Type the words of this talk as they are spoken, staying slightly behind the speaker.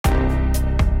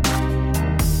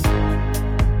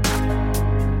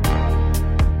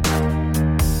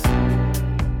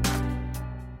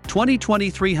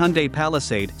2023 Hyundai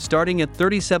Palisade starting at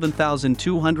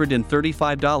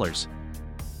 $37,235.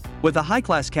 With a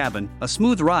high-class cabin, a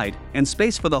smooth ride, and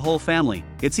space for the whole family,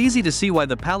 it's easy to see why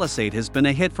the Palisade has been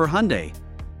a hit for Hyundai.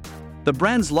 The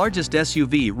brand's largest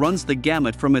SUV runs the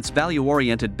gamut from its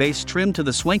value-oriented base trim to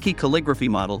the swanky calligraphy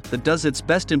model that does its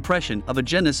best impression of a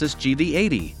Genesis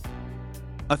GV80.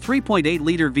 A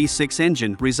 3.8-liter V6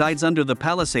 engine resides under the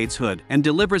Palisade's hood and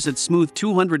delivers its smooth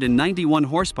 291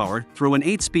 horsepower through an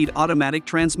 8-speed automatic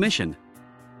transmission.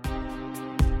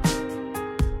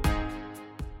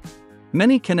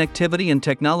 Many connectivity and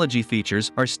technology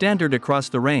features are standard across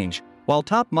the range, while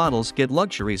top models get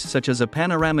luxuries such as a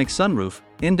panoramic sunroof,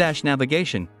 in-dash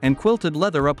navigation, and quilted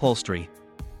leather upholstery.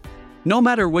 No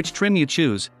matter which trim you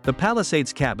choose, the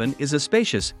Palisade's cabin is a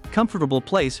spacious, comfortable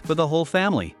place for the whole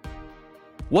family.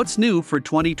 What's new for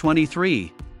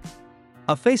 2023?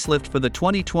 A facelift for the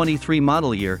 2023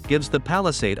 model year gives the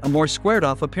Palisade a more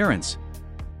squared-off appearance.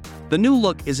 The new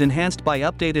look is enhanced by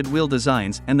updated wheel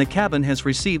designs and the cabin has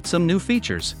received some new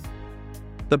features.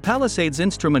 The Palisade's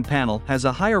instrument panel has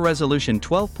a higher resolution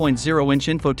 12.0-inch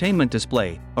infotainment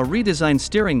display, a redesigned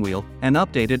steering wheel, and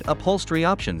updated upholstery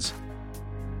options.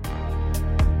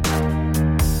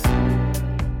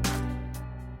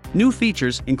 New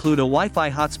features include a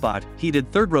Wi-Fi hotspot, heated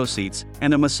third-row seats,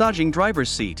 and a massaging driver's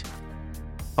seat.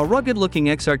 A rugged-looking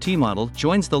XRT model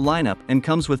joins the lineup and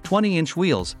comes with 20-inch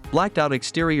wheels, blacked-out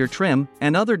exterior trim,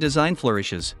 and other design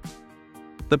flourishes.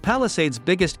 The Palisade's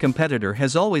biggest competitor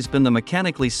has always been the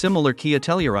mechanically similar Kia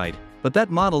Telluride, but that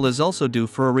model is also due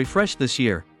for a refresh this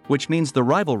year, which means the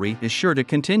rivalry is sure to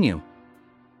continue.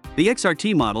 The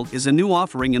XRT model is a new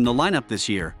offering in the lineup this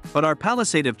year, but our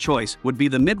Palisade of choice would be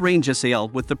the mid-range SAL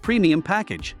with the premium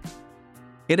package.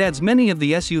 It adds many of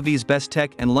the SUV's best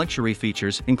tech and luxury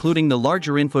features, including the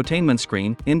larger infotainment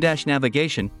screen, in-dash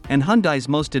navigation, and Hyundai's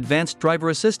most advanced driver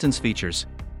assistance features.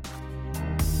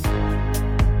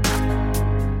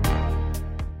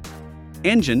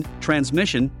 Engine,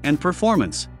 transmission, and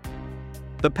performance.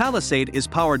 The Palisade is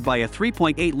powered by a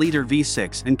 3.8-liter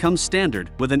V6 and comes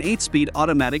standard with an 8-speed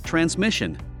automatic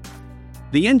transmission.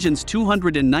 The engine's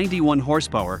 291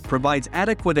 horsepower provides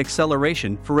adequate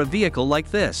acceleration for a vehicle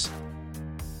like this.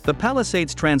 The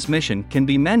Palisade's transmission can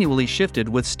be manually shifted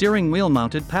with steering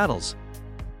wheel-mounted paddles.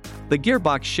 The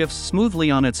gearbox shifts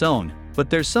smoothly on its own, but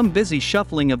there's some busy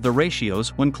shuffling of the ratios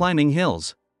when climbing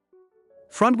hills.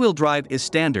 Front-wheel drive is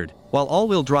standard, while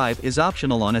all-wheel drive is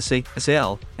optional on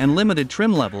SAL and limited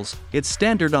trim levels. It's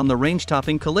standard on the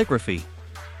range-topping Calligraphy.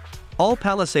 All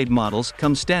Palisade models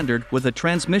come standard with a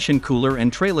transmission cooler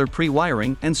and trailer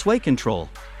pre-wiring and sway control.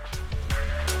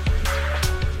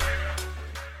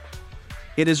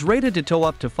 It is rated to tow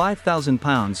up to 5,000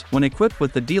 pounds when equipped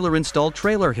with the dealer-installed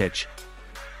trailer hitch.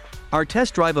 Our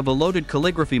test drive of a loaded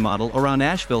Calligraphy model around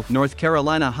Asheville, North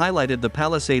Carolina highlighted the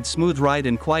Palisade's smooth ride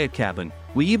and quiet cabin.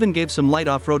 We even gave some light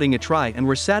off-roading a try and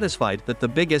were satisfied that the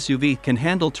big SUV can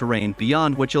handle terrain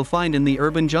beyond what you'll find in the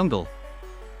urban jungle.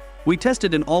 We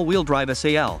tested an all-wheel drive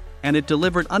SAL, and it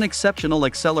delivered unexceptional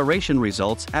acceleration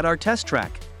results at our test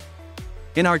track.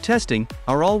 In our testing,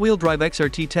 our all-wheel drive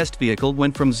XRT test vehicle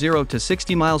went from 0 to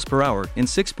 60 miles per hour in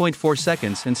 6.4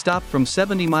 seconds and stopped from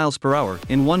 70 miles per hour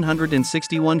in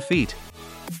 161 feet.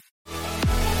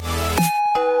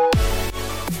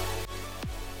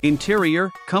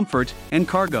 Interior, comfort, and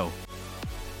cargo.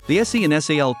 The SE and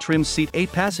SAL trims seat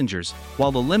 8 passengers,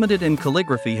 while the Limited and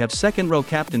Calligraphy have second-row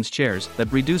captain's chairs that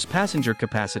reduce passenger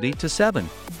capacity to 7.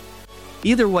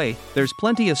 Either way, there's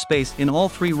plenty of space in all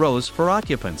 3 rows for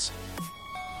occupants.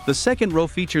 The second row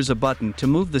features a button to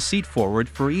move the seat forward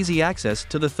for easy access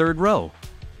to the third row.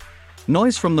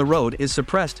 Noise from the road is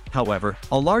suppressed, however,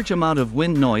 a large amount of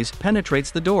wind noise penetrates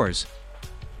the doors.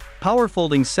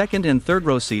 Power-folding second and third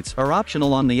row seats are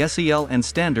optional on the SEL and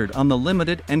standard on the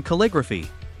Limited and Calligraphy.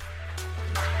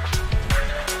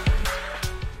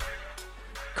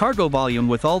 Cargo volume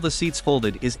with all the seats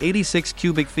folded is 86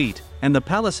 cubic feet, and the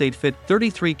Palisade fit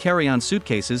 33 carry-on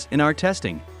suitcases in our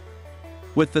testing.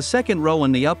 With the second row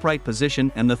in the upright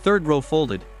position and the third row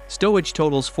folded, stowage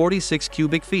totals 46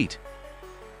 cubic feet.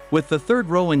 With the third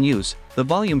row in use, the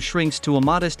volume shrinks to a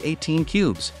modest 18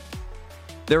 cubes.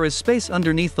 There is space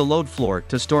underneath the load floor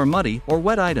to store muddy or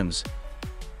wet items.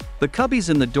 The cubbies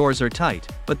in the doors are tight,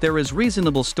 but there is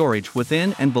reasonable storage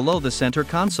within and below the center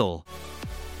console.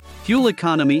 Fuel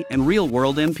economy and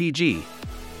real-world MPG.